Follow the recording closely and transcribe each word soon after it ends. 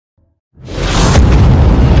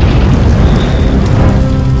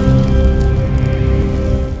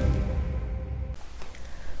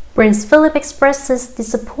Prince Philip expresses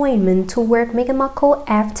disappointment toward Meghan Markle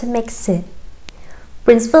after Brexit.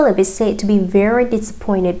 Prince Philip is said to be very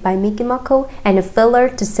disappointed by Meghan Markle and a failure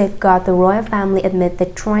to safeguard the royal family amid the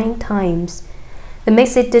trying times. The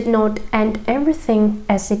Brexit did not end everything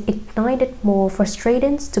as it ignited more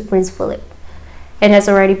frustrations to Prince Philip. It has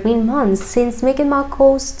already been months since Meghan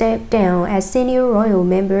Markle stepped down as senior royal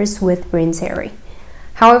members with Prince Harry.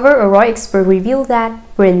 However, a royal expert revealed that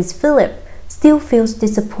Prince Philip still feels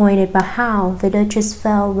disappointed by how the Duchess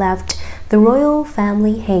left the royal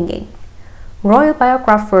family hanging. Royal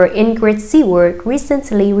biographer Ingrid Seward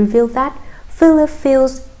recently revealed that Philip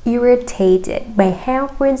feels irritated by how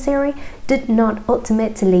Prince Harry did not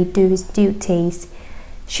ultimately do his duties.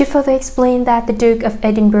 She further explained that the Duke of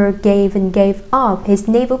Edinburgh gave up his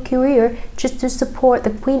naval career just to support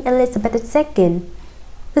the Queen Elizabeth II.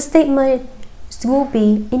 The statement will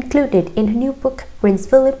be included in her new book, Prince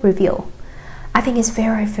Philip Reveal. I think he's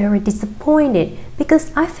very disappointed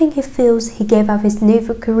because I think he feels he gave up his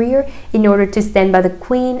naval career in order to stand by the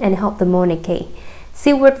Queen and help the monarchy.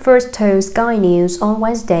 Seward first told Sky News on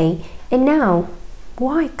Wednesday, and now,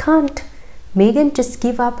 why can't Meghan just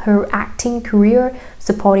give up her acting career,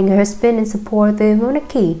 supporting her husband and support the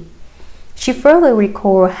monarchy? She further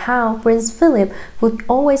recalled how Prince Philip would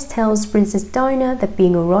always tell Princess Diana that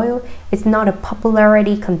being a royal is not a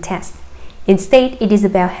popularity contest. Instead, it is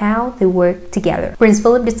about how they work together. Prince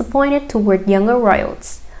Philip disappointed toward younger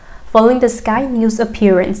royals. Following the Sky News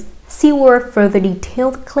appearance, Seward further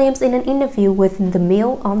detailed claims in an interview with The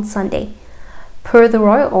Mail on Sunday. Per the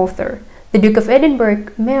royal author, the Duke of Edinburgh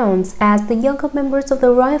mounts as the younger members of the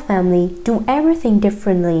royal family do everything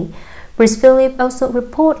differently. Prince Philip also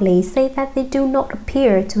reportedly said that they do not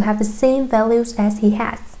appear to have the same values as he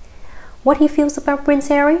has. What he feels about Prince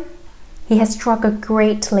Harry? He has struggled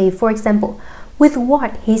greatly, for example, with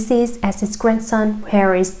what he sees as his grandson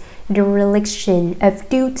Harry's dereliction of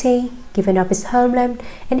duty, giving up his homeland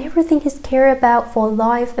and everything he's cared about for a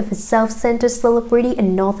life of a self-centered celebrity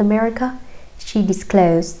in North America, she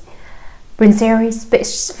disclosed. Prince Harry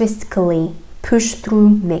specifically pushed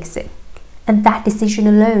through Brexit, and that decision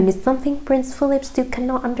alone is something Prince Philip still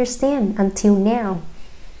cannot understand until now.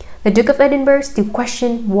 The Duke of Edinburgh still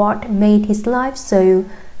questioned what made his life so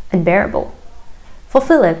unbearable. For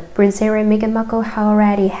Philip, Prince Harry and Meghan Markle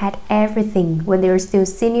already had everything when they were still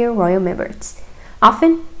senior royal members.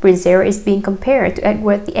 Often, Prince Harry is being compared to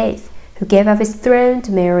Edward VIII, who gave up his throne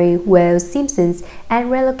to marry Wales Simpsons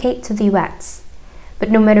and relocate to the US.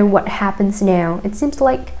 But no matter what happens now, it seems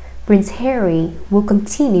like Prince Harry will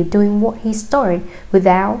continue doing what he started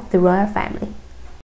without the royal family.